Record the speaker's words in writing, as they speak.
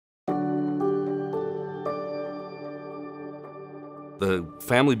The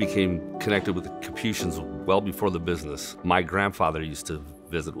family became connected with the Capuchins well before the business. My grandfather used to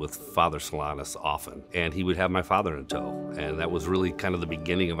visit with Father Solanus often, and he would have my father in tow, and that was really kind of the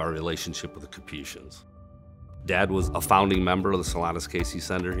beginning of our relationship with the Capuchins. Dad was a founding member of the Solanus Casey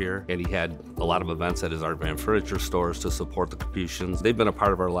Center here, and he had a lot of events at his art van furniture stores to support the Capuchins. They've been a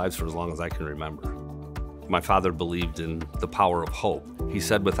part of our lives for as long as I can remember. My father believed in the power of hope. He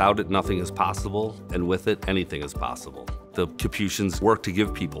said without it, nothing is possible, and with it, anything is possible. The Capuchins work to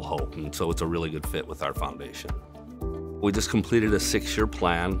give people hope, and so it's a really good fit with our foundation. We just completed a 6-year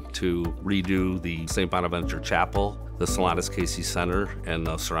plan to redo the St. Bonaventure Chapel, the Solanus Casey Center, and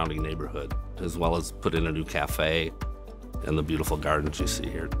the surrounding neighborhood, as well as put in a new cafe and the beautiful gardens you see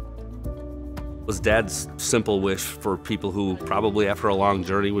here. It was Dad's simple wish for people who probably after a long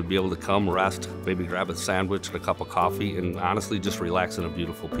journey would be able to come rest, maybe grab a sandwich and a cup of coffee, and honestly just relax in a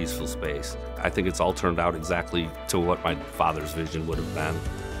beautiful, peaceful space. I think it's all turned out exactly to what my father's vision would have been.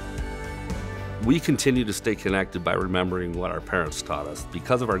 We continue to stay connected by remembering what our parents taught us,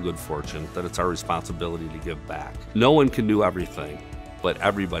 because of our good fortune, that it's our responsibility to give back. No one can do everything, but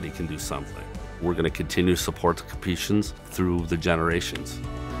everybody can do something. We're going to continue to support the Capuchins through the generations.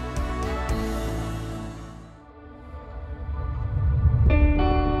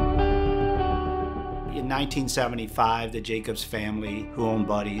 In 1975, the Jacobs family, who owned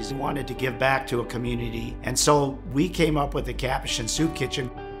Buddy's, wanted to give back to a community, and so we came up with the Capuchin Soup Kitchen.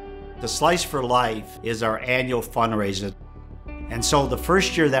 The Slice for Life is our annual fundraiser. And so the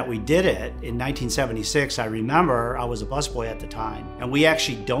first year that we did it, in 1976, I remember I was a busboy at the time, and we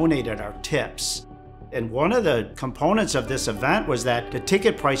actually donated our tips. And one of the components of this event was that the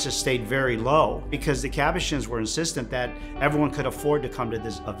ticket prices stayed very low because the Capuchins were insistent that everyone could afford to come to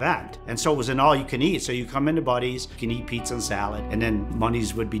this event. And so it was an all-you-can-eat. So you come into Buddy's, you can eat pizza and salad, and then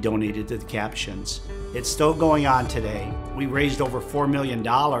monies would be donated to the Capuchins. It's still going on today. We raised over $4 million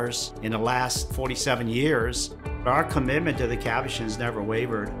in the last 47 years. Our commitment to the Capuchins never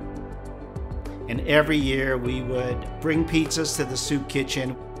wavered. And every year we would bring pizzas to the soup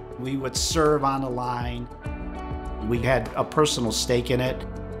kitchen. We would serve on the line. We had a personal stake in it.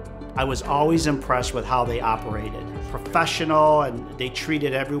 I was always impressed with how they operated. Professional, and they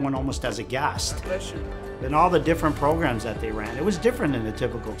treated everyone almost as a guest. And all the different programs that they ran. It was different than the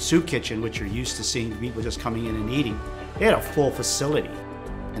typical soup kitchen, which you're used to seeing people just coming in and eating. They had a full facility.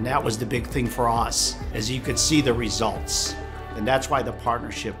 And that was the big thing for us, as you could see the results. And that's why the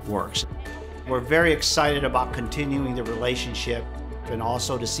partnership works. We're very excited about continuing the relationship and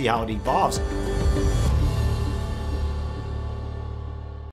also to see how it evolves.